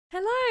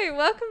Hello,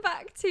 welcome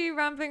back to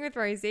Rambling with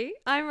Rosie.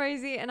 I'm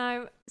Rosie and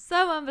I'm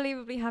so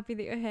unbelievably happy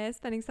that you're here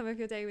spending some of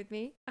your day with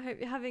me. I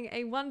hope you're having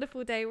a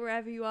wonderful day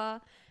wherever you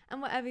are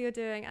and whatever you're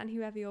doing and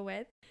whoever you're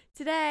with.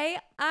 Today,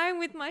 I'm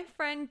with my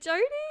friend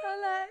Jodie.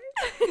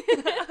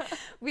 Hello.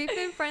 We've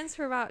been friends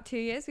for about 2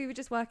 years. We were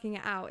just working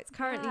it out. It's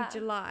currently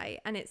July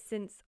and it's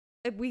since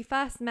we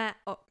first met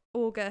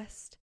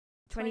August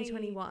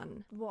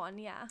 2021.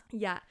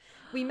 Yeah.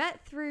 We met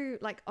through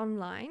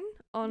online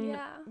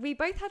we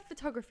both had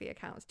photography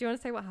accounts. Do you want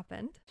to say what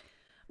happened?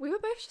 We were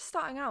both just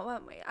starting out,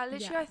 weren't we?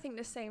 I think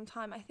the same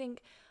time. I think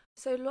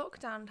so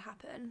lockdown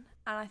happened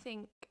and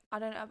I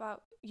don't know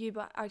about you,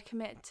 but I'd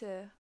commit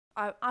to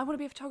I want to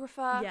be a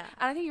photographer. Yeah.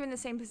 And I think you're in the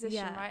same position,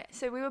 Yeah. right?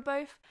 So we were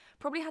both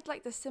probably had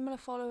the similar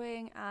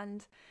following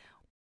and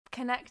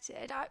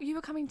connected. You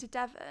were coming to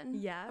Devon.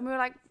 Yeah. And we were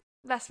like,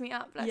 let's meet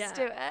up, let's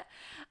do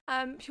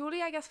it.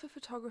 Purely I guess for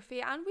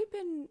photography, and we've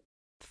been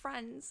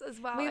friends as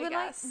well.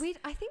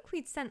 I think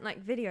we'd sent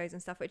videos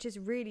and stuff, which is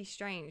really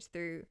strange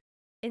through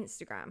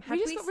Instagram. We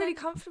just got really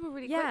comfortable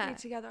really quickly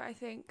together, I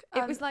think.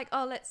 It was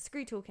let's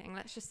screw talking,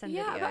 let's just send videos.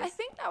 Yeah, but I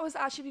think that was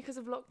actually because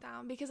of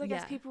lockdown, because I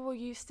guess people were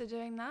used to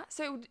doing that.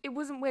 So it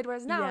wasn't weird,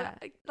 whereas now, now,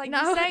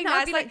 you saying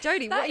that, it's like,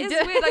 Jodie, what are you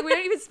doing? Weird. We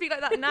don't even speak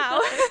like that now.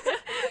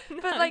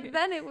 No. But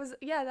then it was,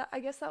 I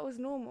guess that was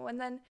normal. And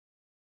then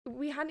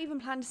we hadn't even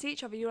planned to see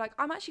each other. You were like,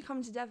 I'm actually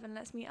coming to Devon,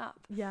 let's meet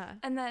up. Yeah.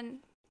 And then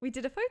we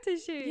did a photo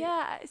shoot.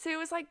 Yeah. So it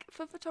was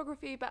for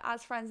photography, but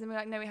as friends. And we were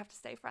like, no, we have to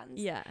stay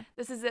friends. Yeah.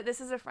 This is it. This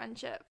is a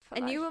friendship.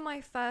 And you were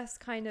my first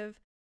kind of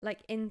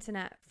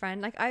internet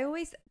friend. I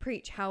always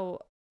preach how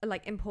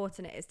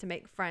important it is to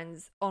make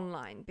friends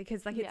online,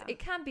 because it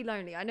can be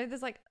lonely. I know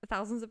there's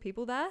thousands of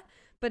people there,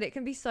 but it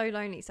can be so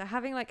lonely. So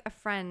having a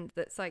friend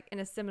that's in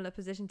a similar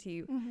position to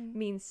you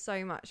means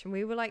so much. And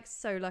we were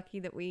so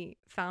lucky that we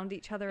found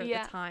each other at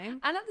the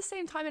time. And at the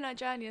same time in our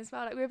journey as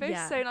well, we were both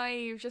so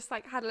naive, just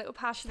had a little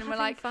passion, just and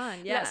we're fun.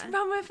 Let's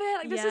run with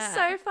it. This is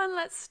so fun.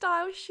 Let's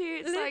style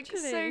shoot.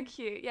 It's so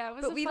cute. Yeah, it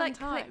was but we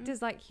clicked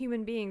as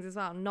human beings as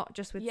well, not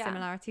just with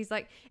similarities.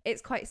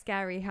 It's quite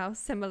scary how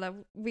similar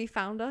we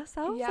found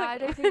ourselves. Yeah, I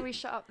don't think we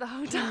shut up the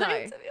whole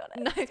time, to be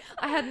honest. No,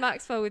 I had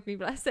Maxwell with me,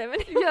 bless him.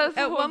 And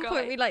at one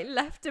point we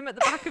left him at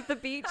the back of the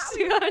beach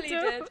we really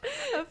did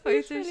a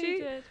photo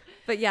shoot.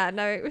 But yeah,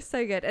 no, it was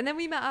so good. And then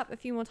we met up a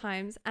few more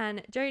times,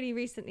 and Jodie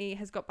recently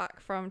has got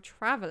back from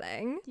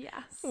traveling.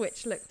 Yes.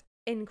 Which looked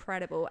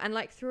incredible, and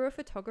through a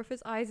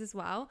photographer's eyes as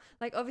well.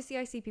 Obviously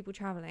I see people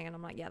traveling and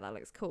I'm like, yeah, that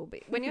looks cool,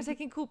 but when you're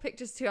taking cool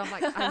pictures too, I'm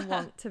like, I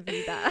want to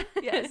be there.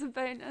 Yeah, it's a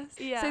bonus.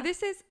 Yeah. So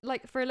this is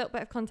for a little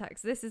bit of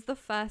context, this is the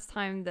first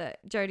time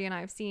that Jodie and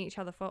I have seen each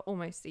other for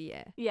almost a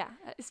year. Yeah,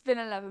 it's been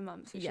 11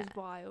 months, which is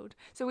wild.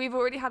 So we've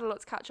already had a lot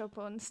to catch up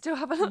on, still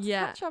have a lot to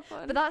catch up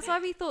on. But that's why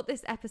we thought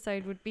this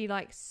episode would be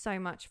so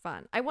much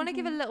fun. I want to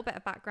give a little bit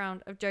of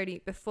background of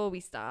Jodie before we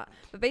start,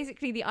 but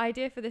basically the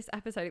idea for this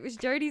episode, it was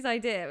Jodie's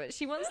idea, but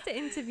she wants to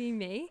interview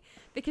me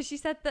because she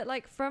said that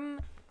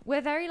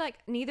we're very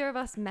neither of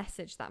us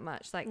message that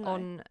much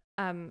on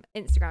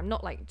Instagram,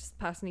 not just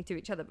personally to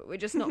each other, but we're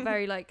just not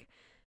very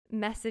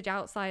message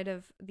outside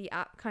of the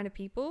app kind of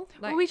people.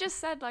 Well, we just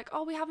said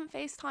we haven't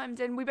FaceTimed,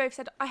 and we both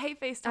said I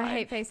hate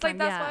FaceTime.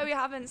 That's why we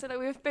haven't. So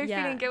we were both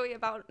feeling guilty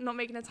about not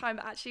making the time,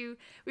 but actually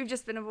we've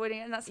just been avoiding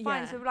it, and that's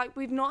fine. So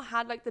we've not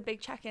had the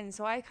big check-in.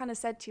 So I kind of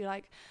said to you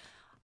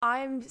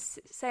I'm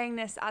saying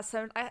this as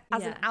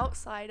an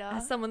outsider,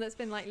 as someone that's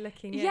been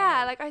looking in.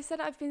 I said,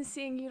 I've been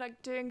seeing you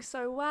doing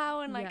so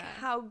well, and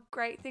how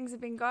great things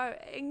have been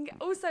going.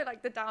 Also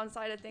the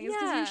downside of things,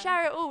 because you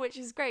share it all, which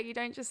is great. You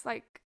don't just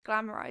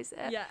glamorize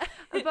it.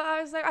 But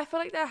I was I feel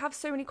I have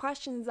so many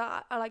questions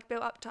that are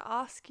built up to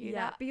ask you.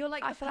 But you're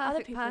the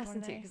perfect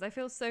person too, because I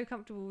feel so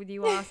comfortable with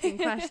you asking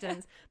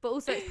questions, but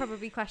also it's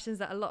probably questions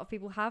that a lot of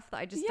people have that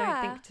I just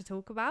don't think to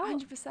talk about.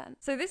 100%.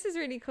 So this is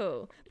really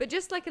cool. But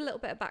just a little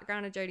bit of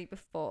background of Jodie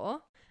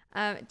before.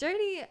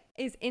 Jodie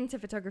is into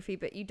photography,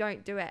 but you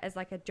don't do it as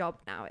a job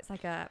now. It's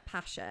a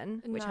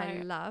passion, which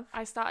I love.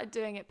 I started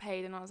doing it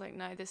paid, and I was like,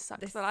 no, this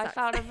sucks. The life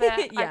out of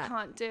it. I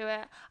can't do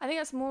it. I think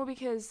that's more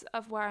because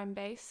of where I'm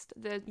based.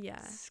 The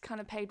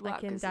kind of paid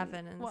work in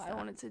Devon and what stuff. I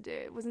wanted to do.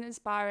 It wasn't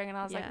inspiring, and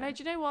I was like, no,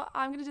 do you know what?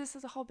 I'm going to do this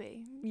as a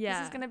hobby. Yeah.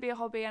 This is going to be a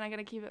hobby, and I'm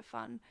going to keep it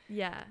fun.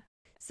 Yeah.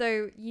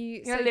 So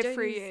you're gonna live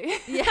through you.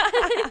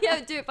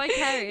 Yeah, do it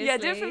vicariously. Yeah,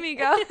 do it for me,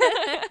 girl.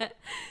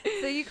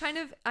 So you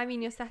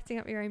you're setting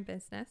up your own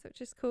business,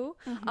 which is cool.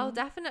 I'll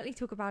definitely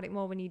talk about it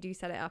more when you do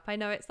set it up. I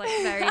know it's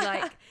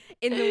very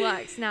in the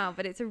works now,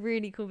 but it's a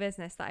really cool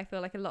business that I feel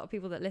a lot of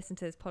people that listen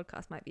to this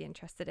podcast might be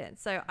interested in.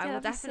 So I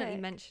will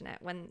definitely mention it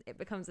when it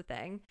becomes a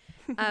thing.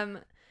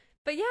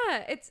 But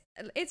yeah,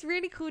 it's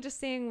really cool just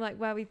seeing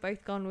where we've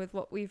both gone with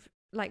what we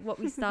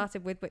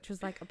started with, which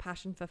was a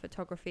passion for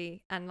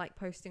photography and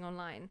posting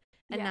online,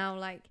 and now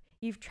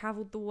you've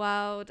traveled the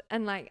world,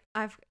 and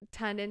I've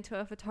turned into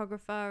a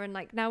photographer, and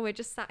now we're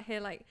just sat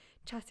here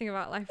chatting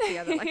about life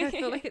together. I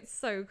feel it's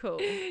so cool.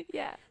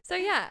 Yeah. So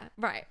yeah,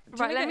 right.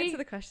 Let me get into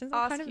the questions.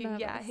 I'm kind of nervous.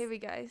 Yeah, here we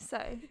go. So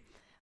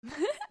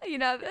are you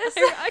nervous?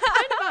 I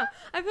kind of am.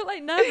 I feel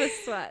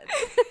nervous sweats.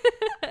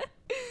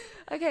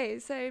 Okay,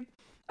 so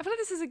I feel like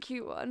this is a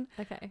cute one.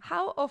 Okay.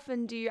 How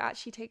often do you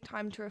actually take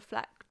time to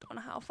reflect on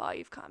how far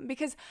you've come?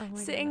 Because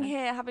sitting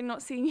here, having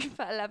not seen you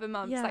for 11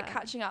 months, like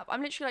catching up,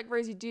 I'm literally like,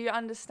 Rosie, do you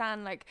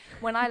understand, like,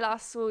 when I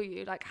last saw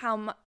you, like,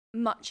 how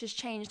much has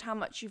changed, how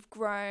much you've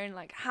grown,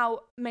 like,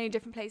 how many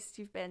different places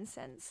you've been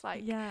since,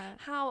 like,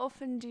 how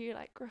often do you,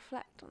 like,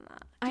 reflect on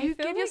that? Do you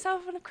give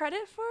yourself a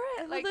credit for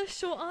it? Well, the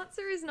short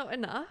answer is not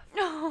enough.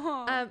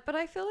 But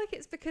I feel like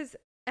it's because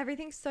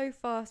everything's so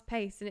fast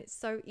paced and it's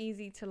so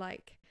easy to,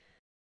 like,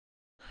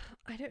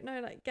 I don't know,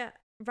 like, get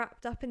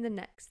wrapped up in the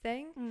next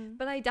thing.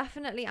 But I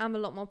definitely am a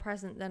lot more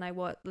present than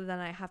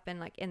I have been,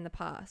 like, in the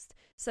past.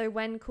 So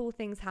when cool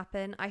things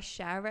happen, I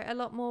share it a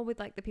lot more with,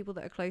 like, the people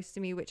that are close to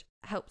me, which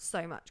helps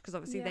so much because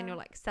obviously then you're,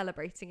 like,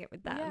 celebrating it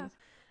with them.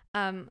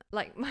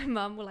 Like, my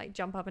mum will, like,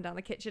 jump up and down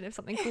the kitchen if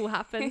something cool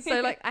happens.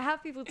 So, like, I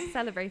have people to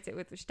celebrate it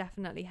with, which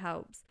definitely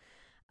helps.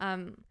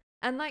 And,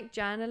 like,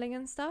 journaling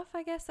and stuff,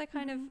 I guess I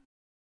kind of,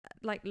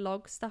 like,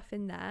 log stuff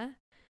in there.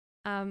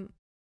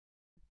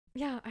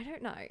 Yeah, I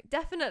don't know.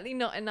 Definitely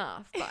not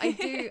enough, but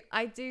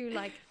I do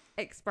like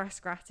express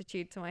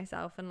gratitude to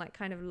myself and, like,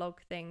 kind of log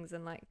things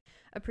and, like,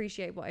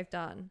 appreciate what I've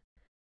done.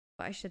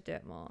 But I should do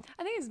it more.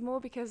 I think it's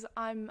more because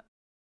I'm,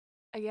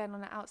 again,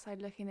 on the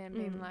outside looking in,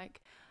 being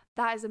like,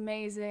 that is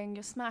amazing,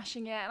 you're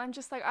smashing it. And I'm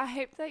just like, I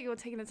hope that you're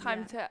taking the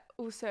time to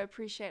also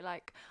appreciate,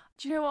 like,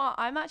 do you know what,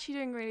 I'm actually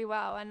doing really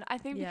well. And I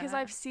think because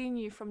I've seen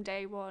you from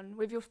day one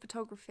with your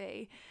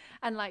photography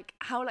and, like,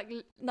 how, like,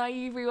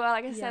 naive we were,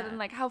 like I said, and,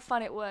 like, how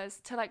fun it was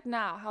to, like,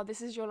 now how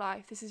this is your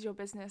life, this is your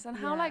business, and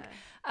how like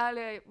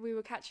earlier we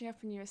were catching up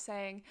and you were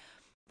saying,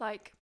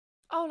 like,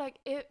 oh, like,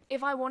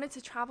 if I wanted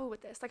to travel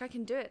with this, like, I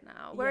can do it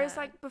now. Whereas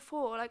like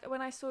before, like,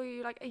 when I saw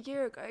you, like, a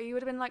year ago, you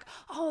would have been like,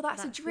 oh,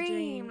 that's a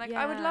dream. Like,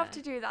 I would love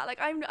to do that. Like,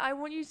 I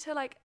want you to,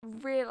 like,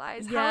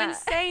 realize how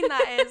insane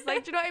that is.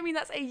 Like, do you know what I mean?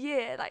 That's a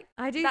year. Like,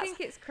 I do think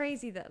it's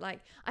crazy that,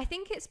 like, I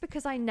think it's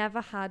because I never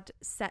had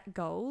set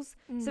goals.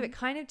 So it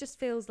kind of just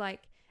feels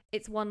like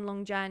it's one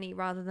long journey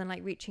rather than,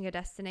 like, reaching a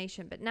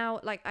destination. But now,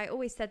 like, I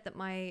always said that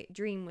my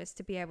dream was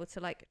to be able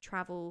to, like,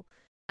 travel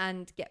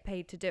and get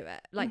paid to do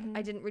it. Like,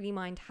 I didn't really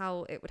mind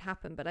how it would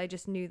happen, but I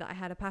just knew that I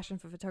had a passion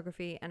for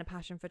photography and a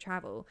passion for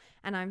travel.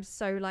 And I'm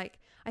so, like,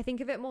 I think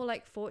of it more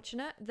like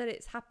fortunate that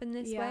it's happened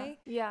this way.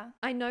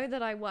 I know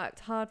that I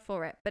worked hard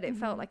for it, but it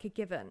felt like a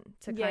given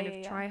to kind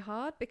of try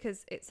hard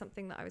because it's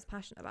something that I was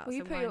passionate about. Well,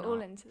 you put your all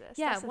into this.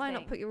 Yeah, why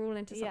not put your all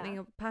into something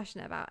you're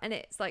passionate about? And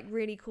it's, like,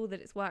 really cool that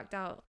it's worked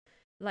out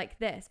like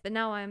this. But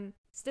now I'm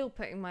still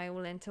putting my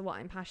all into what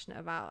I'm passionate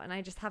about, and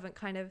I just haven't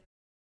kind of,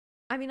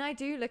 I mean, I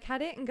do look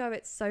at it and go,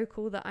 it's so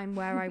cool that I'm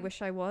where I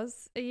wish I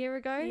was a year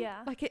ago.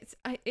 Like,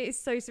 it's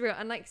so surreal.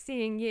 And, like,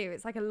 seeing you,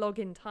 it's like a log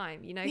in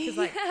time, you know, because,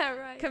 like,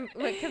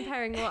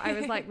 comparing what I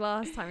was like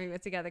last time we were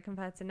together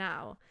compared to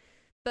now.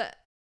 But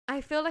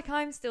I feel like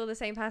I'm still the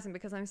same person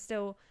because I'm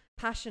still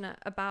passionate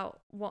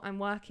about what I'm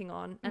working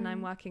on and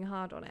I'm working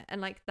hard on it.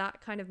 And, like,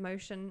 that kind of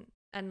motion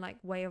and, like,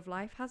 way of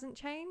life hasn't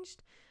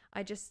changed.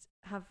 I just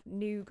have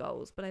new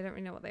goals, but I don't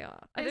really know what they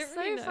are. It's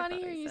so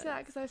funny you use that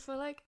because I feel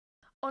like,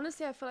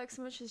 honestly, I feel like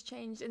so much has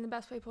changed in the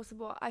best way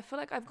possible. I feel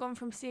like I've gone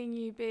from seeing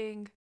you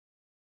being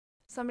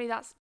somebody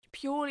that's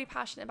purely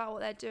passionate about what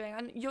they're doing,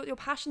 and your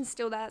passion's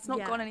still there. It's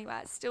not gone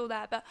anywhere. It's still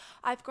there. But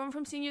I've gone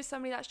from seeing you as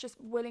somebody that's just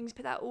willing to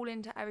put that all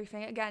into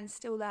everything. Again,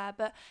 still there.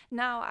 But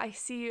now I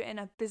see you in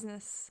a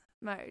business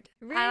mode.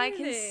 Really? And I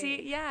can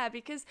see,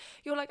 because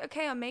you're like,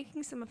 okay, I'm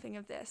making something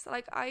of this.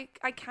 Like, I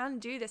can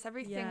do this.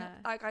 Everything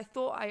like I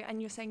thought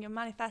and you're saying you're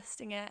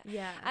manifesting it.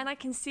 And I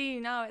can see you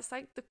now. It's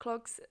like the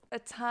clogs are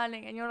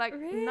turning and you're like,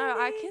 no,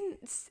 I can,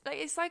 like,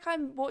 it's like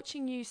I'm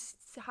watching you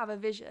have a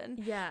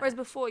vision. Whereas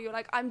before you're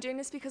like, I'm doing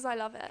this because I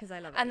love it.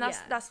 And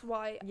that's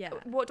why,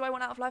 what do I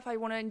want out of life? I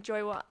want to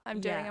enjoy what I'm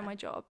doing in my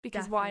job,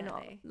 because why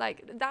not?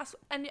 Like, that's,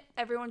 and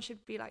everyone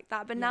should be like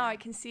that. But now I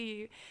can see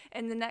you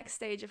in the next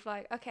stage of,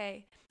 like,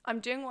 okay, I'm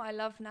doing what I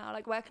love now.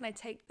 Like, where can I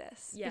take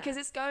this? Because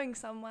it's going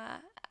somewhere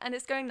and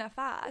it's going there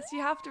fast. You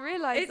have to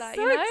realize that,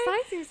 you know? It's so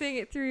exciting seeing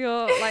it through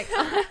your, like,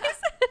 eyes.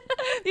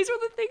 These were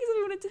the things that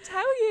we wanted to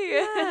tell you.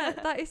 Yeah,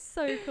 that is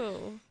so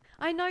cool.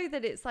 I know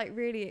that it's, like,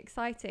 really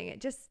exciting.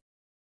 It just,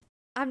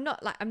 I'm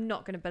not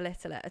going to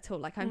belittle it at all.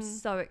 Like, I'm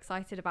so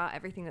excited about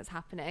everything that's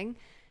happening.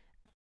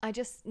 I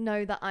just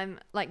know that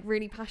I'm, like,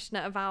 really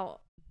passionate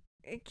about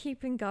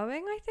keeping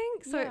going, I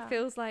think. So it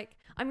feels like,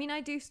 I mean, I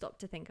do stop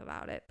to think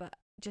about it, but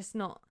just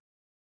not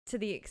to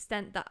the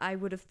extent that I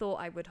would have thought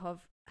I would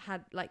have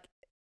had, like,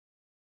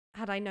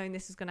 had I known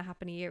this was going to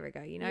happen a year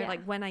ago, you know,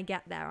 like, when I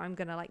get there, I'm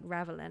going to, like,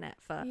 revel in it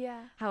for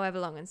however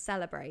long and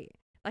celebrate.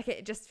 Like,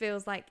 it just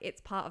feels like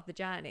it's part of the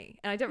journey.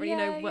 And I don't really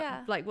know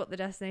what the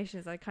destination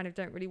is. I kind of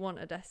don't really want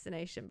a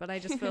destination, but I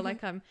just feel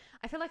like I'm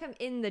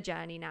in the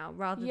journey now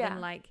rather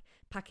than, like,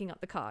 packing up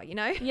the car, you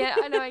know? Yeah,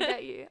 I know, I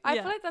get you. I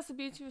feel like that's the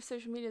beauty of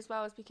social media as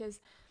well, is because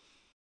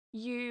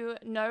you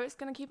know it's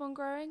going to keep on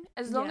growing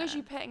as long as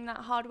you're putting that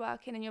hard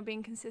work in and you're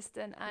being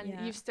consistent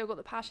and you've still got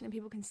the passion and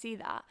people can see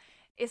that.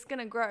 it's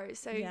gonna grow.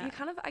 So you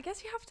kind of, I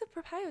guess you have to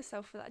prepare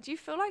yourself for that. Do you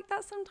feel like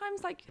that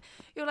sometimes? Like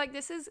you're like,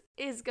 this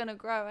is gonna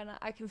grow, and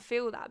I can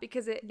feel that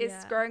because it is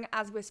growing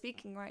as we're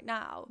speaking right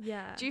now.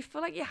 Yeah. Do you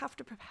feel like you have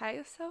to prepare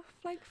yourself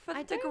like for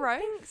the growth? I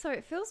think so.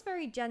 It feels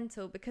very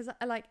gentle because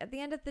like at the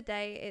end of the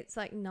day, it's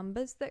like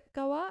numbers that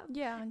go up.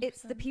 Yeah. 100%.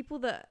 It's the people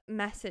that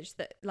message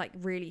that like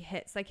really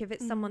hits. Like if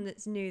it's someone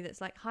that's new,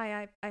 that's like,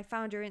 hi, I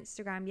found your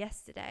Instagram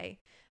yesterday.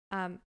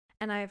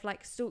 And I've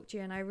like stalked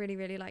you and I really,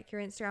 really like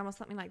your Instagram or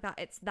something like that.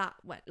 It's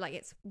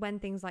when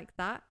things like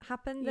that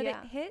happen that it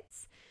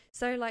hits.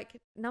 So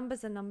like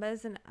numbers are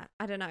numbers, and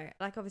I don't know,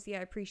 like obviously I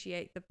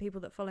appreciate the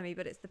people that follow me,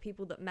 but it's the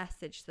people that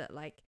message that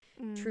like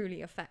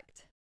truly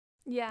affect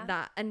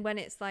that. And when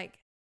it's like,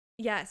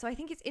 so I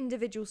think it's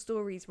individual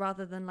stories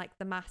rather than like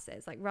the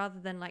masses, like rather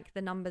than like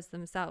the numbers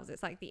themselves.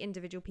 It's like the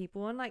individual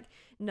people and like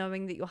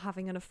knowing that you're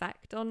having an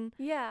effect on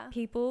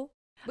people.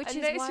 Which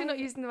is why you're not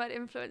using the word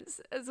influence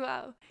as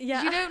well.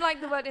 Yeah. You don't like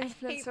the word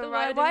influence,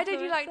 right? Why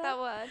did you like that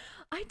word?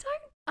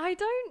 I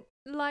don't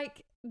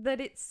like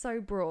that it's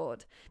so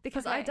broad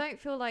because I don't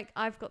feel like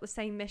I've got the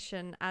same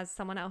mission as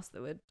someone else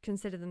that would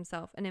consider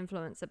themselves an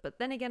influencer. But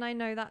then again, I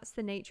know that's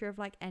the nature of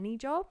like any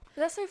job.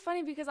 But that's so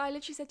funny because I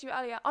literally said to you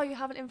earlier, oh, you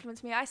haven't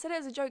influenced me. I said it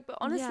as a joke, but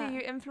honestly, you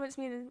influenced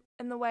me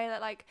in the way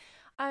that like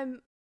I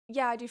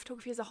do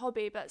photography as a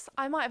hobby, but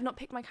I might have not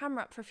picked my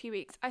camera up for a few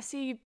weeks. I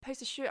see you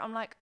post a shoot, I'm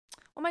like,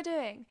 what am I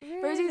doing?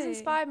 Really? Rosie's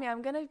inspired me.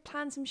 I'm going to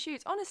plan some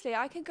shoots. Honestly,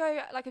 I could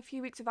go like a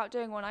few weeks without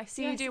doing one. I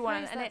see you do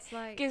one and it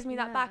like, gives me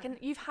that back. And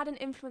you've had an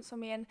influence on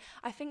me. And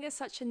I think there's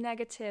such a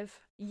negative.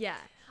 Yeah,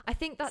 I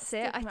think that's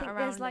it. I think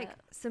there's like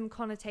some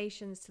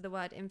connotations to the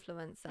word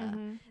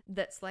influencer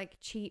that's like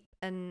cheap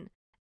and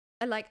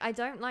like, I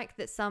don't like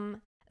that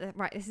some...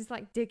 Right, this is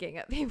like digging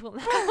at people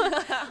now.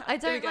 I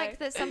don't like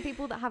that some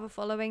people that have a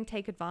following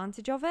take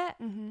advantage of it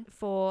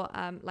for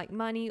like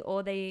money,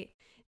 or they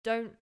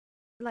don't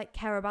like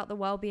care about the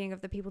well-being of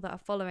the people that are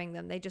following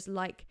them. They just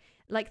like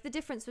the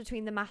difference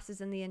between the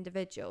masses and the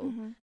individual.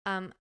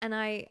 And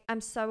I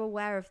am so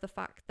aware of the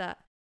fact that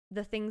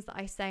the things that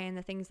I say and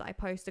the things that I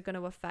post are going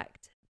to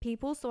affect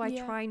people, so I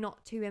try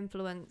not to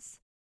influence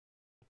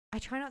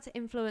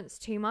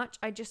too much.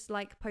 I just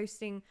like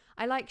posting.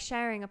 I like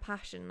sharing a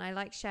passion. I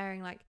like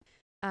sharing like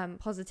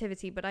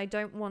positivity, but I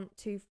don't want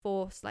to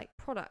force like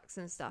products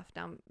and stuff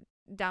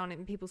down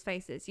in people's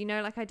faces, you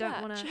know, like I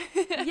don't want to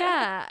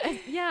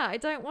I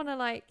don't want to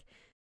like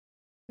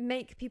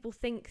make people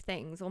think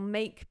things or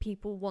make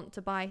people want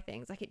to buy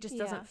things. Like it just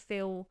doesn't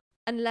feel,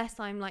 unless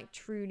I'm like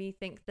truly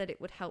think that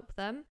it would help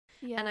them.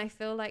 And I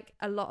feel like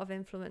a lot of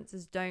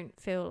influencers don't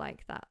feel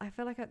like that. I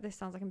feel like this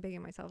sounds like I'm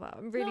bigging myself up.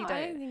 I really don't.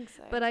 I don't think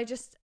so. But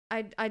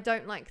I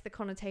don't like the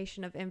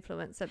connotation of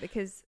influencer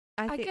because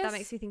I think that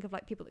makes me think of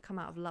like people that come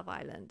out of Love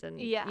Island and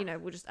you know,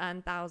 will just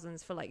earn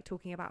thousands for like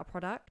talking about a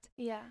product.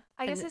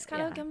 I guess this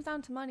kind of comes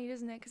down to money,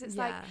 doesn't it? Because it's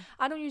like,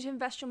 I don't want you to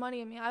invest your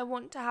money in me. I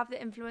want to have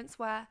the influence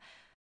where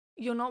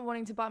you're not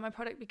wanting to buy my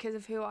product because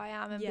of who I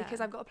am and because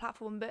I've got a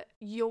platform, but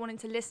you're wanting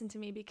to listen to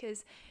me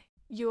because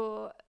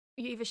you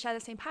either share the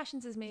same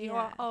passions as me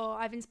or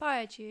I've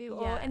inspired you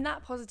or in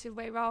that positive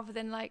way, rather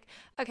than like,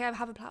 okay, I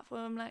have a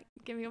platform, like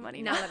give me your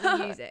money now. Let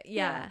me use it.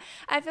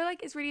 I feel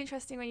like it's really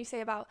interesting when you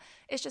say about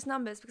it's just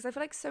numbers, because I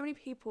feel like so many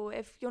people,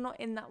 if you're not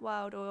in that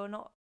world or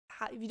not,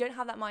 if you don't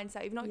have that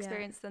mindset, you've not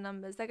experienced the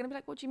numbers, they're gonna be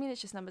like, what do you mean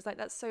it's just numbers? Like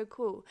that's so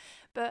cool.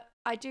 But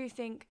I do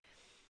think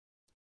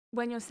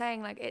when you're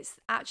saying like it's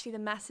actually the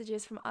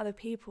messages from other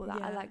people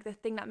that are like the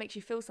thing that makes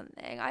you feel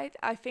something,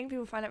 I think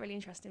people find that really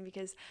interesting,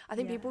 because I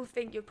think people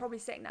think you're probably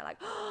sitting there like,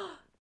 oh,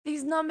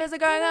 these numbers are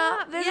going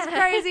up, this is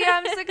crazy,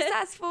 I'm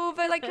successful,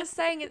 but like just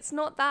saying it's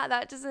not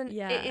that doesn't,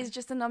 it is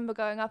just a number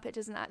going up. It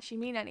doesn't actually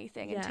mean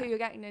anything until you're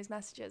getting those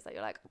messages that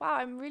you're like, wow,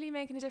 I'm really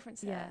making a difference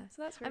here.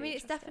 So that's really I mean,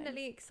 it's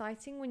definitely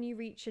exciting when you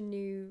reach a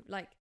new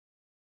like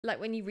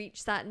when you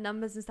reach certain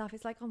numbers and stuff.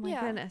 It's like, oh my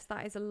goodness,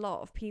 that is a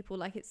lot of people.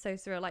 Like it's so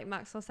surreal. Like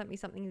Maxwell sent me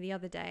something the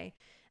other day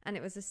and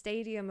it was a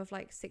stadium of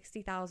like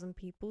 60,000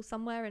 people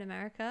somewhere in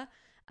America,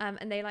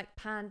 and they like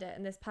panned it,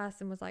 and this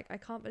person was like, I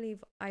can't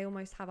believe I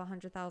almost have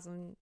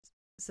 100,000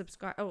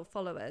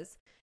 followers,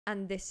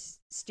 and this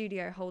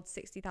studio holds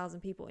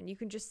 60,000 people, and you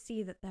can just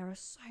see that there are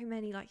so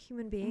many like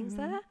human beings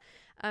there.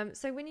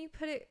 So when you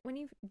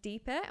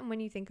deep it and when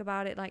you think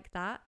about it like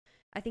that,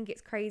 I think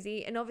it's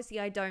crazy. And obviously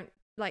I don't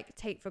like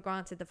take for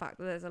granted the fact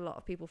that there's a lot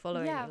of people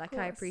following me. Like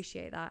I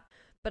appreciate that,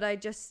 but I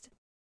just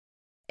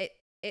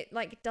it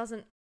like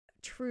doesn't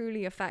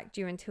truly affect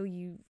you until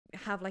you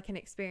have like an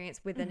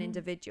experience with an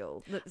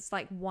individual that's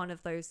like one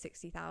of those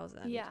 60,000.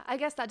 I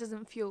guess that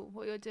doesn't fuel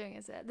what you're doing,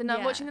 is it?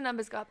 Watching the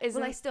numbers go up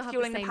isn't I still have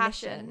fueling the same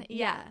passion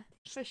mission.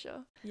 For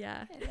sure.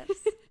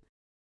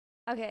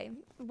 Okay,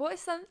 what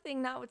is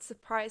something that would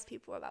surprise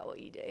people about what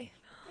you do?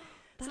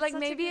 So like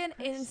maybe an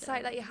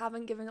insight that you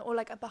haven't given, or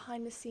like a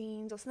behind the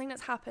scenes, or something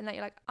that's happened that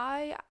you're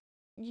like,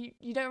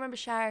 you don't remember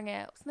sharing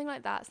it, or something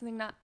like that, something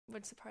that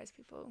would surprise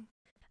people.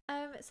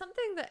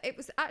 Something that, it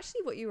was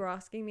actually what you were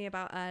asking me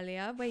about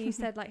earlier, where you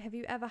said like, have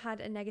you ever had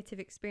a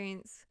negative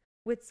experience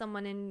with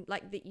someone in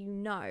like that,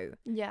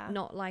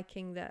 not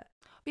liking that,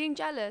 being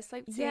jealous,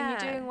 like seeing you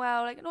doing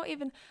well, like not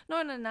in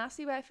a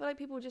nasty way. I feel like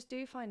people just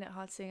do find it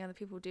hard seeing other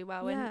people do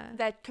well when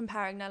they're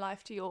comparing their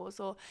life to yours,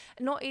 or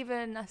not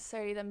even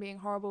necessarily them being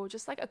horrible,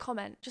 just like a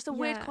comment, just a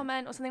weird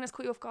comment or something that's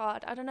caught you off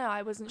guard. I don't know,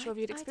 I wasn't sure if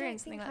you'd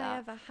experienced something like that. I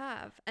don't think I ever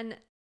have, and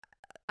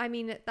I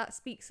mean that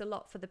speaks a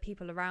lot for the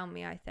people around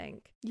me, I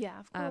think. Yeah,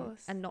 of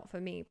course. And not for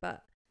me,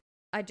 but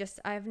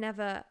I've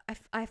never,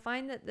 I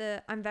find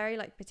that I'm very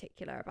like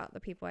particular about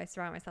the people I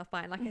surround myself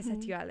by. And like I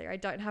said to you earlier, I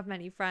don't have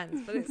many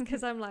friends, but it's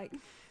because I'm like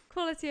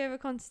quality over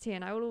quantity,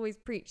 and I will always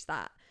preach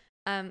that.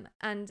 And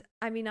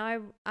I mean, I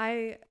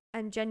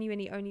am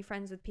genuinely only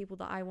friends with people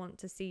that I want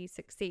to see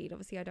succeed.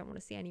 Obviously, I don't want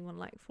to see anyone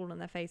like fall on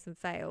their face and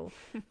fail,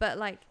 but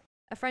like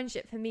a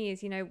friendship for me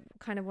is,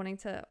 kind of wanting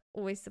to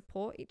always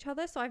support each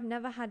other. So I've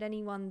never had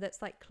anyone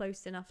that's like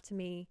close enough to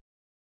me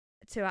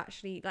to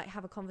actually like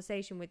have a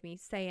conversation with me,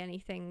 say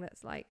anything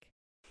that's like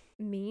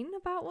mean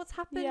about what's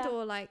happened,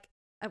 or like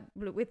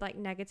with like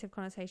negative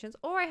connotations,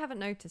 or I haven't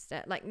noticed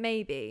it, like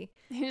maybe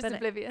you're just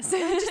oblivious.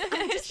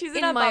 I'm just she's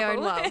in my own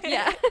world.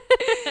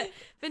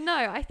 But no,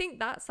 I think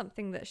that's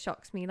something that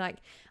shocks me. Like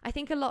I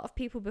think a lot of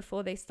people,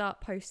 before they start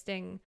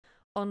posting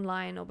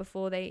online, or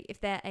if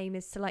their aim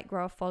is to like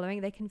grow a following,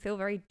 they can feel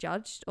very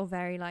judged or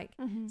very like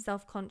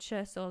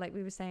self-conscious, or like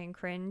we were saying,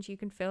 cringe. You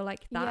can feel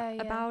like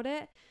that about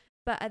it.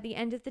 But at the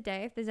end of the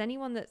day, if there's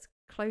anyone that's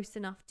close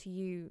enough to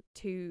you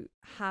to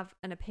have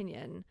an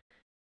opinion,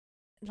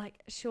 like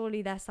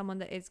surely there's someone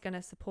that is going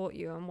to support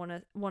you and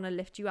want to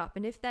lift you up.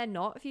 And if they're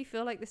not, if you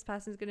feel like this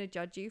person's going to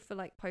judge you for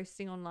like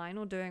posting online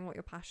or doing what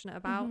you're passionate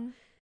about,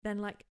 then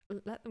like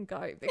let them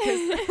go,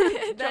 because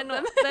they're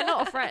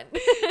not a friend.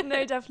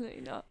 No,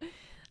 definitely not.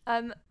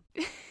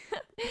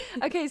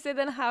 Okay, so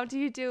then how do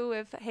you deal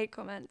with hate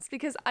comments?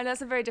 Because I know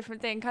that's a very different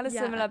thing, kind of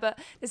similar, but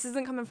this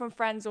isn't coming from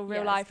friends or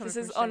real life. This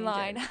is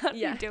online. How do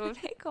you deal with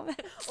hate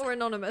comments? Or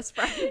anonymous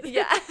friends.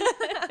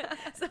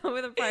 Someone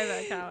with a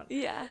private account.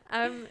 I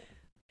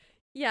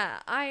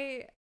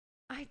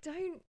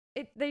don't.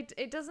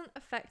 It doesn't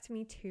affect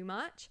me too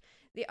much.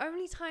 The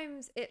only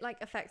times it like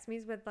affects me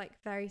is with like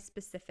very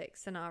specific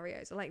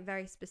scenarios or like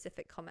very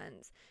specific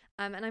comments.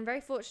 And I'm very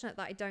fortunate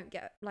that I don't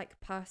get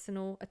like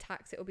personal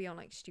attacks. It will be on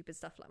like stupid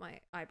stuff like my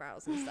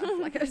eyebrows and stuff.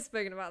 Like I've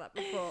spoken about that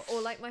before,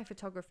 or like my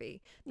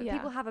photography. But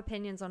people have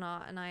opinions on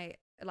art, and I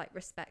like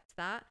respect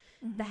that.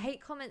 The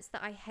hate comments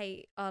that I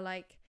hate are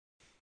like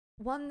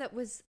one that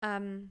was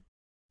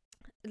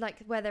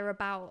like where they're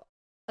about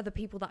other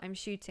people that I'm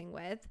shooting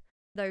with.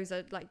 Those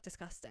are like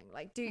disgusting.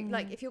 Like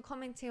like if you're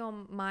commenting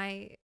on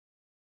my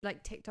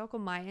like TikTok or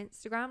my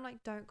Instagram,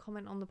 like don't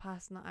comment on the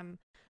person that I'm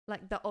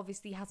like that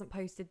obviously hasn't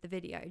posted the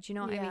video. Do you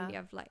know what I mean? You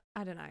have like,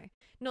 I don't know,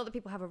 not that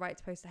people have a right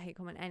to post a hate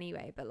comment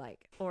anyway, but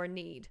like, or a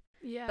need,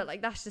 but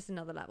like that's just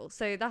another level.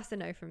 So that's a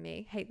no from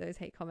me. Hate those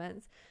hate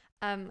comments.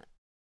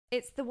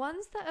 It's the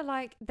ones that are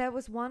like, there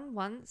was one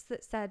once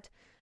that said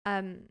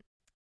I'm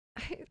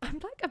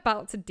like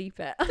about to deep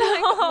it. Like,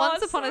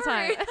 once upon a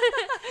time.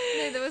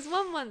 No, there was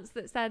one once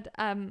that said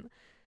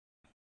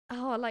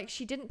like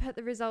she didn't put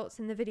the results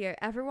in the video.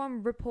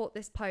 Everyone report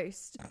this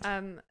post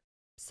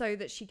so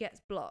that she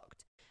gets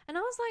blocked. And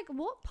I was like,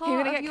 what part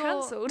You're gonna get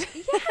cancelled?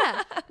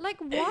 Yeah. Like,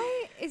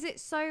 why is it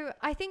so?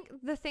 I think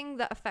the thing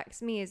that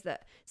affects me is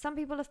that some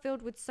people are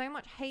filled with so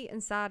much hate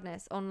and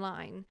sadness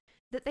online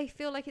that they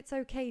feel like it's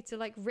okay to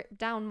like rip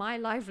down my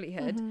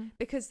livelihood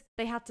because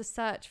they had to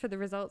search for the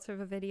results of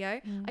a video.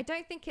 I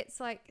don't think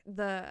it's like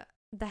the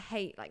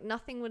hate, like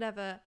no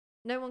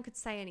one could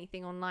say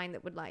anything online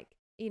that would like,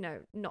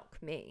 knock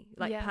me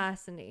like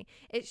personally.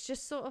 It's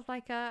just sort of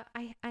like I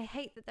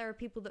hate that there are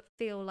people that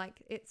feel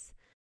like it's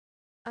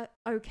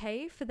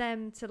okay for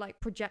them to like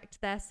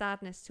project their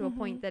sadness to a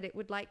point that it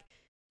would like,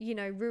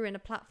 ruin a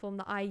platform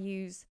that I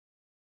use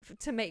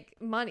to make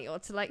money or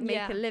to like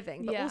make a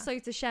living, but also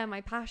to share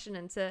my passion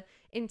and to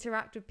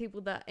interact with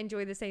people that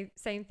enjoy the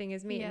same thing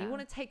as me. And you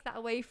want to take that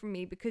away from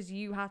me because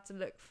you had to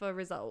look for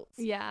results,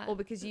 or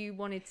because you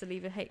wanted to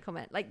leave a hate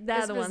comment. Like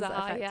they're the ones that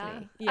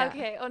affect me.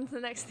 Okay, on to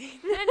the next thing.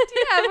 Do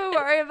you ever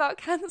worry about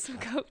cancel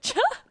culture?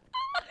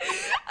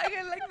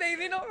 Okay, like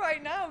maybe not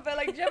right now, but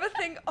like, do you ever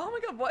think, oh my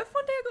god, what if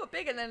one day I got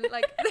big and then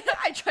like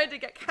I tried to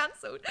get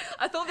cancelled?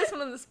 I thought this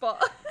one on the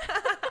spot.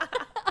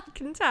 I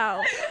can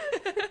tell.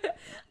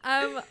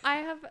 I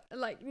have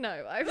like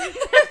no. I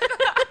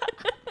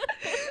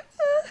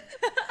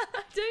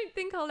don't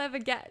think I'll ever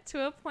get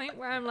to a point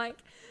where I'm like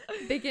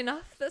big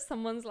enough that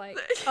someone's like,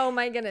 oh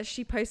my goodness,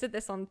 she posted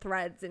this on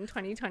Threads in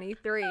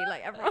 2023.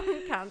 Like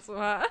everyone cancel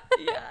her.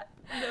 Yeah.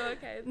 No,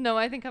 okay. No,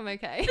 I think I'm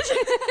okay.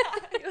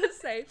 You're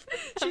safe.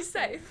 She's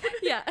safe.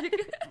 Yeah.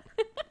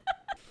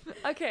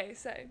 Okay,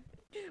 so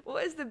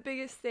what is the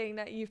biggest thing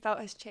that you felt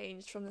has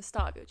changed from the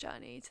start of your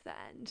journey to the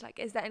end? Like,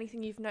 is there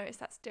anything you've noticed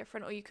that's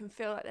different, or you can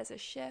feel like there's a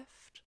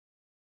shift?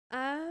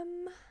 I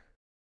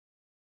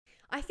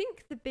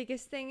think the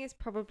biggest thing is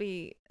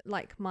probably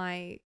like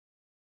my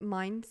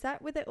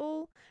mindset with it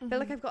all. I feel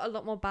like I've got a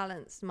lot more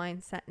balanced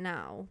mindset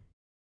now,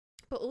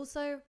 but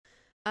also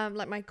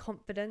like my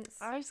confidence.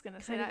 I was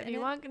gonna say that. If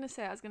you weren't gonna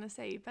say it, I was gonna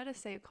say you better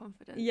say your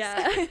confidence. Yeah.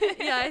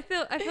 Yeah,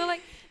 I feel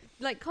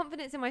like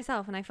confidence in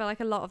myself, and I feel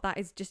like a lot of that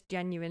is just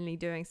genuinely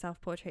doing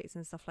self-portraits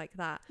and stuff like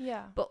that.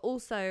 Yeah. But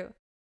also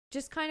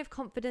just kind of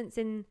confidence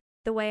in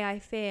the way I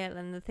feel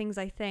and the things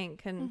I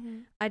think,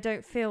 and I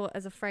don't feel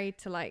as afraid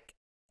to like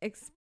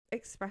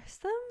express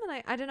them,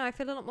 and I don't know, I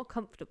feel a lot more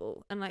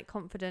comfortable and like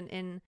confident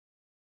in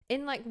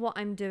like what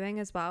I'm doing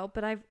as well.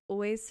 But I've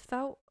always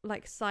felt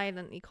like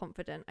silently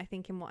confident, I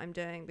think, in what I'm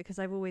doing, because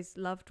I've always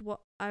loved what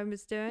I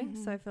was doing.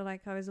 So I feel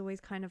like I was always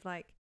kind of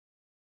like,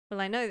 well,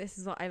 I know this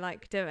is what I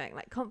like doing,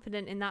 like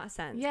confident in that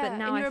sense. Yeah, but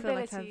now in your I feel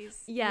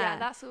abilities. like yeah,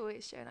 that's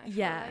always shown, I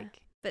feel like.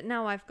 But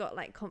now I've got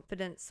like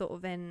confidence sort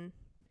of in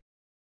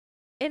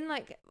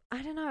like,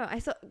 I don't know, I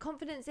thought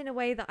confidence in a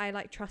way that I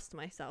like trust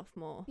myself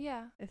more.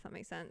 Yeah. If that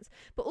makes sense.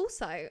 But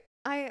also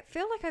I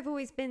feel like I've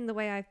always been the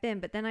way I've been,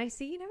 but then I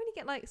see, you know, when you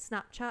get like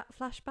Snapchat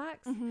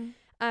flashbacks,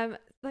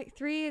 like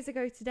 3 years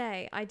ago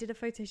today, I did a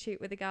photo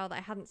shoot with a girl that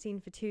I hadn't seen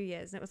for 2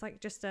 years, and it was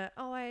like just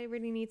I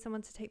really need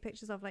someone to take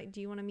pictures of, like,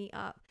 do you want to meet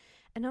up?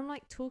 And I'm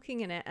like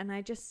talking in it, and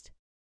I'm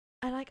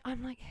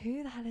like,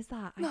 who the hell is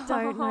that? I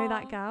don't know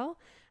that girl.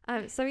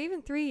 So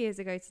even 3 years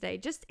ago today,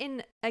 just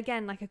in,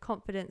 again, like a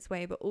confidence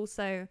way, but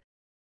also,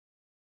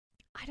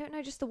 I don't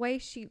know, just the way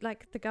she,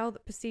 like, the girl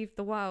that perceived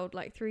the world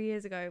like 3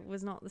 years ago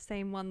was not the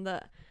same one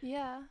that,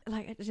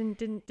 like, I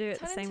didn't do it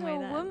the same way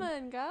then. Turn into a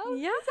woman, girl.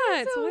 Yeah,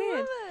 it's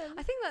weird.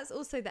 I think that's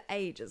also the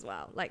age as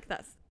well. Like,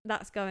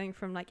 that's going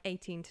from like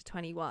 18 to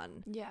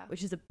 21. Yeah.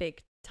 Which is a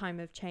big time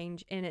of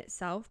change in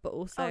itself, but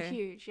also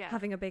huge,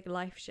 having a big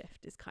life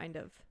shift is kind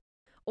of,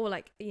 or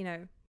like, you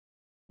know,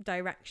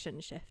 direction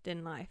shift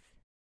in life.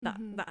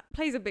 That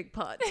plays a big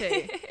part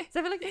too. So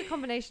I feel like it's a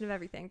combination of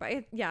everything.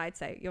 But I'd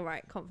say you're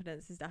right.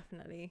 Confidence is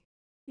definitely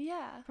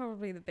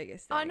probably the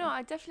biggest thing. I know,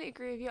 I definitely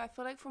agree with you. I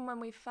feel like from when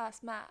we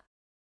first met,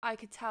 I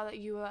could tell that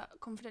you were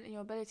confident in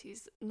your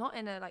abilities, not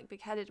in a like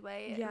big-headed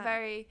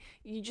way.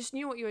 You just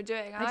knew what you were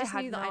doing. I just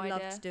knew that I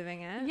loved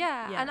doing it.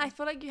 Yeah, and I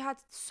feel like you had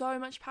so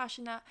much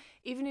passion that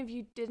even if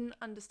you didn't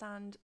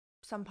understand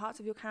some parts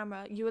of your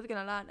camera, you were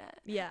gonna learn it.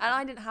 Yeah. And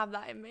I didn't have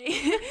that in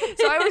me.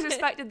 So I always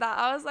respected that.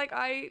 I was like,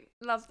 I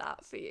love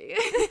that for you.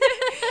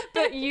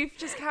 But you've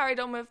just carried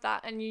on with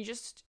that, and you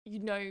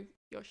know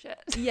your shit.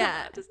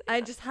 Yeah.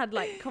 I just had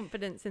like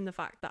confidence in the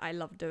fact that I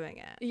love doing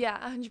it. Yeah,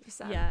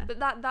 100%. Yeah. But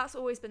that's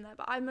always been there.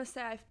 But I must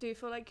say, I do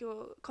feel like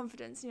your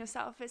confidence in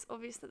yourself, it's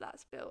obvious that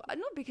that's built.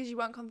 Not because you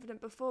weren't confident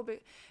before,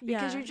 but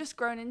because you've just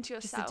grown into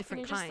yourself. Just a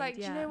different and you're kind, just like,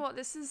 do you know what?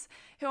 This is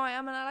who I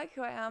am, and I like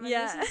who I am. And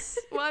this is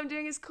what I'm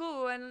doing is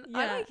cool, and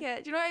I like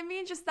it. Do you know what I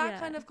mean? Just that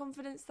kind of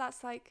confidence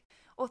that's like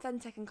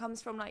authentic and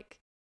comes from like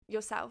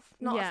yourself,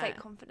 not a fake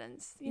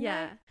confidence, you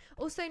know?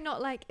 Also,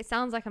 not like, it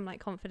sounds like I'm like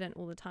confident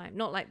all the time,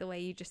 not like the way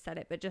you just said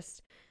it, but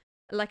just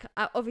like,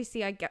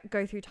 obviously I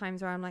go through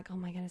times where I'm like, oh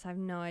my goodness, I have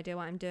no idea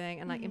what I'm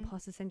doing, and like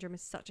imposter syndrome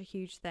is such a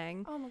huge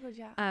thing. Oh my god,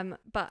 yeah.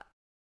 But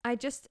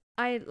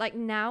I like,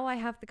 now I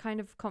have the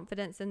kind of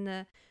confidence and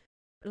the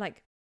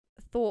like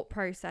thought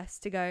process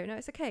to go, no,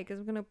 it's okay, because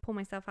I'm gonna pull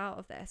myself out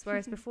of this,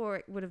 whereas before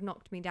it would have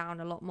knocked me down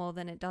a lot more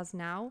than it does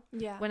now,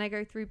 when I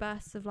go through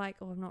bursts of like,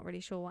 oh, I'm not really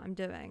sure what I'm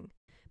doing.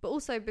 But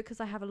also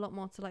because I have a lot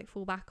more to like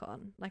fall back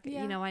on, like,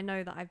 you know, I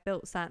know that I've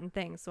built certain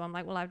things, so I'm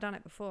like, well, I've done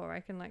it before, I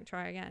can like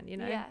try again, you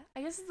know? Yeah,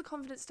 I guess it's the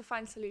confidence to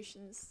find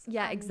solutions.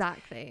 Yeah,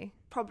 exactly.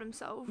 Problem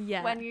solve.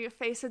 Yeah. When you're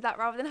faced with that,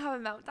 rather than have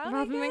a meltdown.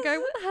 Rather than go,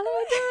 what the hell am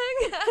I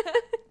doing?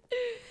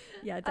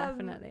 Yeah,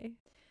 definitely.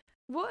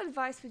 What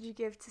advice would you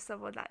give to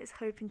someone that is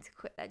hoping to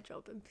quit their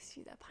job and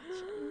pursue their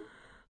passion?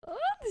 Oh,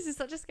 this is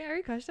such a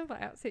scary question, but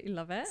I absolutely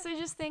love it. So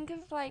just think of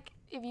like,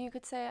 if you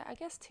could say, I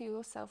guess, to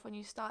yourself when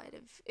you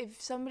started,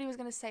 if somebody was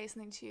going to say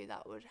something to you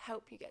that would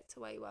help you get to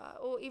where you are,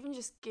 or even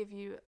just give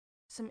you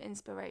some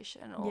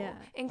inspiration or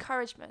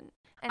encouragement,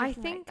 I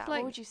think like that,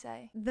 what would you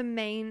say? The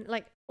main,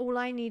 like, all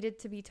I needed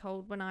to be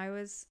told when I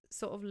was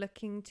sort of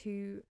looking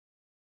to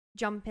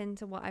jump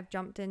into what I've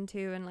jumped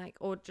into, and like,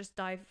 or just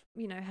dive,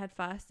 you know, head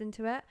first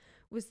into it,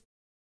 was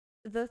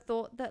the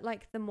thought that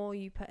like the more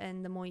you put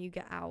in, the more you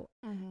get out.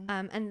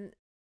 And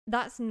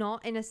that's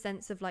not in a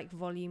sense of like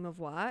volume of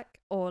work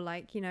or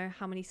like, you know,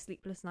 how many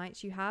sleepless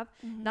nights you have.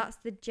 That's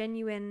the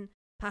genuine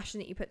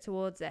passion that you put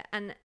towards it.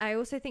 And I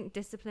also think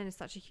discipline is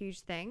such a huge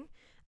thing,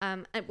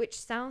 and which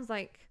sounds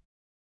like,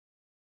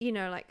 you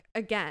know, like,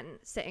 again,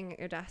 sitting at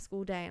your desk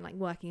all day and like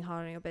working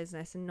hard on your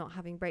business and not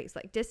having breaks.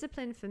 Like,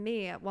 discipline for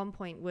me at one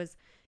point was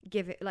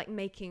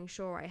making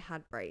sure I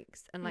had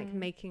breaks, and like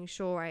making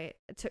sure I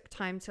took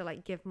time to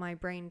like give my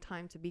brain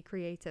time to be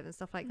creative and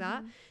stuff like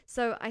that.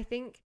 So I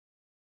think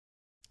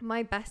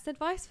my best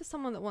advice for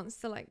someone that wants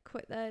to like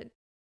quit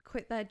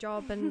their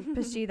job and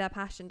pursue their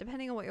passion,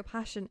 depending on what your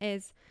passion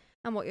is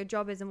and what your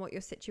job is and what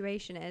your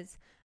situation is,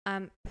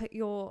 put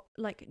your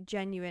like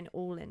genuine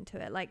all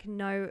into it. Like,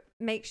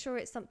 make sure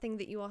it's something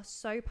that you are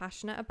so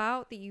passionate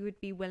about that you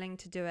would be willing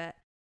to do it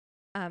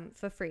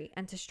for free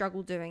and to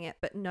struggle doing it,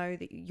 but know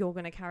that you're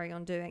going to carry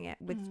on doing it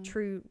with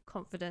true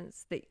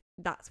confidence that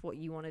that's what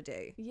you want to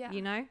do.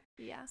 You know?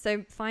 Yeah.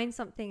 So find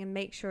something and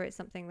make sure it's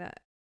something that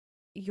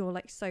you're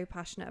like so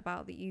passionate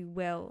about that you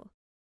will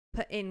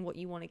put in what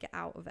you want to get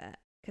out of it,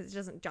 because it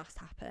doesn't just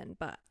happen,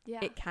 but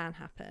it can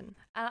happen.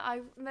 And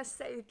I must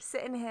say,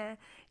 sitting here,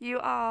 you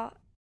are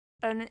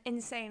an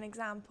insane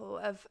example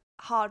of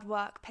hard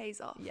work pays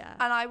off. Yeah.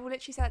 And I will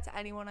literally say it to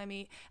anyone I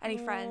meet, any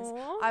friends.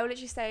 I will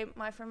literally say,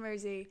 my friend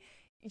Rosie,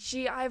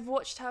 I've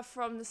watched her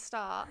from the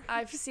start.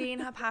 I've seen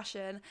her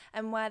passion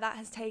and where that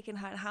has taken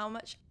her and how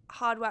much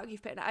hard work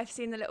you've put in. I've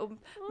seen the little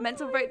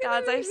mental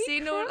breakdowns. I've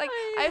seen all, like,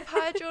 I've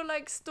heard your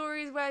like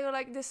stories where you're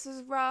like, this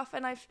was rough,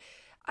 and I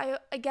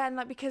again,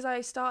 like, because I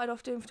started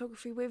off doing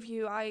photography with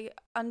you, I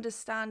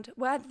understand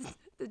where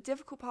the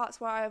difficult parts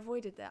where I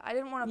avoided that. I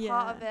didn't want a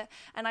part of it,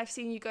 and I've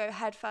seen you go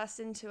head first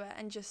into it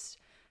and just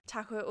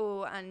tackle it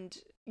all, and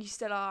you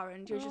still are,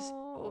 and you're just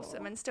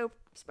awesome and still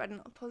spreading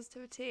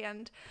positivity.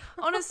 And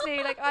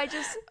honestly, like,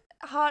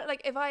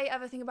 if I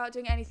ever think about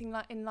doing anything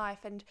like in life,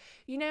 and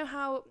you know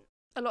how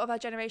a lot of our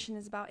generation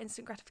is about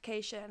instant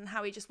gratification,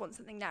 how we just want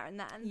something there and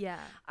then.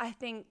 I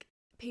think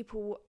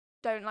people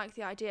don't like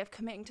the idea of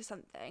committing to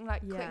something,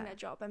 like quitting their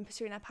job and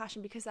pursuing their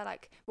passion, because they're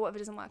like, what if it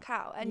doesn't work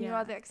out? And you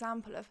are the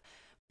example of,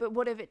 but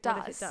what if it does?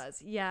 What if it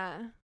does?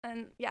 Yeah.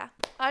 And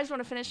I just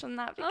want to finish on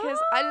that, because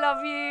I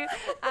love you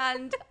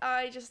and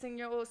I just think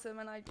you're awesome,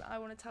 and I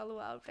want to tell the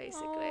world,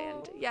 basically.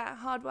 And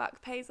hard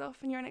work pays off,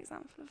 and you're an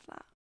example of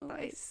that.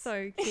 That is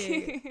so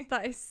cute.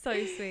 That is so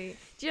sweet.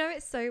 Do you know,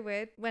 it's so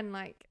weird when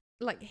like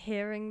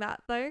hearing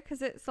that though,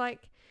 because it's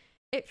like,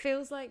 it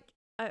feels like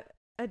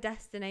a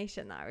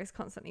destination that I was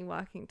constantly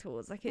working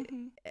towards. Like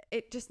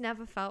it just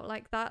never felt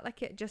like that.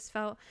 Like it just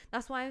felt,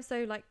 that's why I'm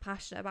so like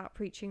passionate about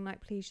preaching,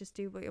 like, please just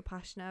do what you're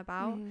passionate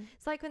about.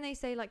 It's like when they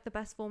say like the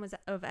best form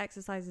of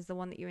exercise is the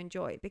one that you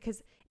enjoy,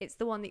 because it's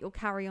the one that you'll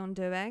carry on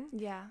doing.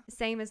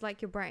 Same as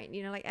like your brain,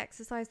 you know, like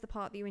exercise the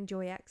part that you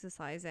enjoy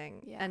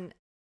exercising, and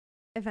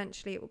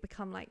eventually it will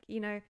become like, you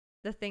know,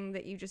 the thing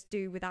that you just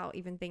do without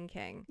even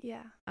thinking.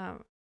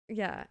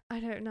 I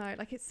don't know,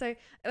 like, it's so,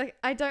 like,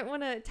 I don't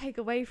want to take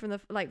away from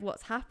the like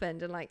what's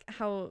happened and like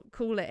how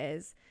cool it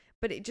is,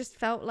 but it just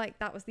felt like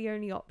that was the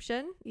only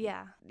option,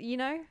 you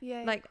know.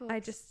 Like, I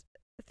just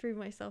threw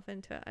myself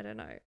into it. I don't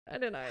know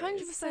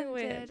 100% so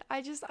did.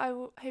 I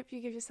hope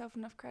you give yourself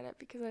enough credit,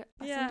 because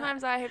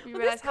sometimes I hope you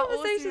realize how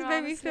awesome you are.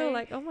 Made me feel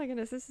like, oh my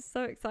goodness, this is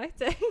so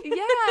exciting.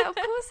 Of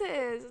course it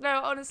is.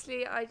 No,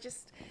 honestly, I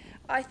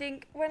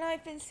think when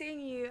I've been seeing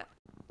you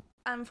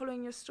and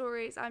following your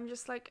stories, I'm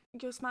just like,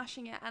 you're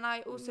smashing it. And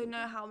I also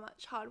know how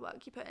much hard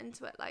work you put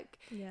into it. Like,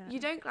 you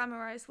don't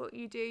glamorize what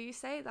you do, you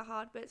say the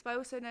hard bits, but I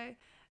also know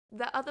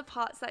the other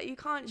parts that you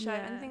can't show,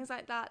 and things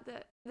like that,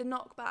 the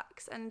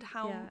knockbacks, and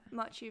how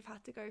much you've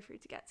had to go through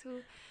to get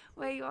to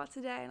where you are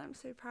today. And I'm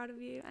so proud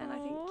of you, and I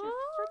think you're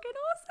freaking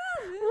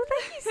awesome. Well,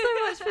 thank you so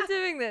much for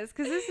doing this,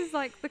 because this is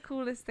like the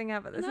coolest thing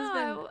ever.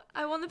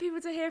 I want the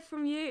people to hear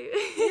from you.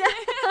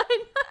 I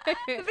know.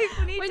 The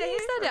people need when to you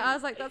said it, I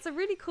was like, that's a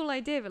really cool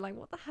idea, but like,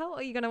 what the hell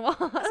are you gonna ask?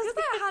 Because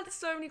I had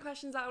so many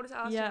questions I wanted to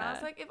ask you, and I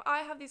was like, if I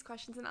have these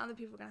questions, then other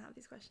people are gonna have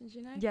these questions,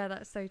 you know. Yeah,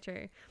 that's so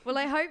true. Well,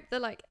 I hope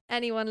that like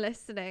anyone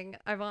listening,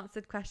 I've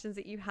answered questions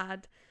that you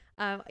had.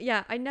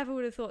 I never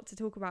would have thought to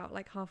talk about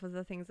like half of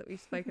the things that we've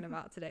spoken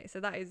about today. So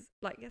that is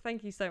like,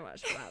 thank you so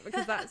much for that,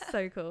 because that's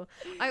so cool.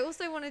 I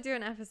also want to do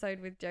an episode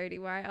with Jodie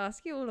where I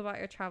ask you all about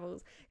your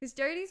travels, because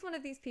Jodie's one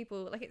of these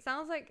people, like, it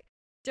sounds like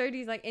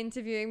Jodie's like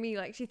interviewing me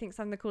like she thinks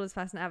I'm the coolest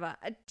person ever.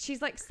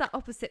 She's like sat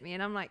opposite me,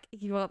 and I'm like,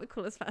 you are the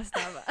coolest person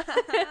ever.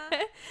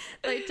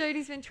 Like,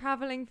 Jodie's been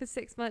traveling for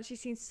 6 months. She's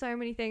seen so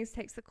many things,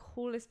 takes the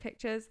coolest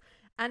pictures.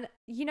 And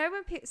you know,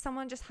 when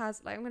someone just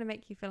has, like, I'm going to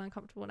make you feel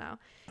uncomfortable now.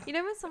 You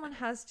know, when someone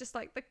has just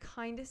like the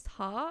kindest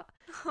heart,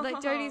 like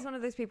Jodie's one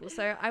of those people.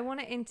 So I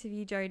want to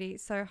interview Jodie.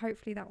 So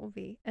hopefully that will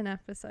be an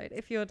episode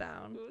if you're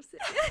down.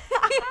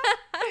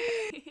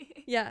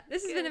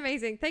 This has been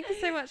amazing. Thank you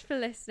so much for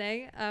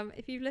listening.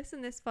 If you've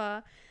listened this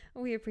far,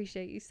 we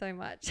appreciate you so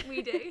much.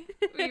 We do.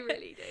 We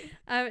really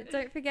do.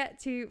 Don't forget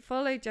to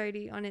follow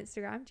Jodie on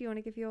Instagram. Do you want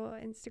to give your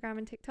Instagram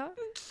and TikTok?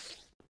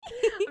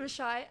 I'm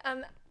shy.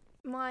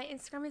 My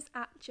Instagram is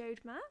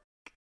 @JodeMac,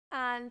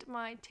 and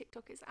my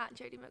TikTok is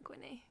 @Jodie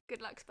McWhinney. Good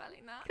luck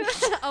spelling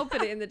that. I'll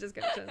put it in the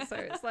description, so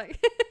it's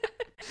like.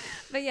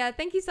 But yeah,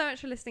 thank you so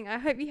much for listening. I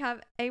hope you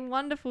have a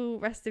wonderful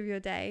rest of your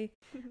day.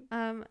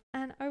 And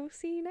I will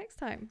see you next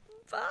time.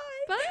 Bye.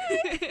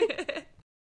 Bye.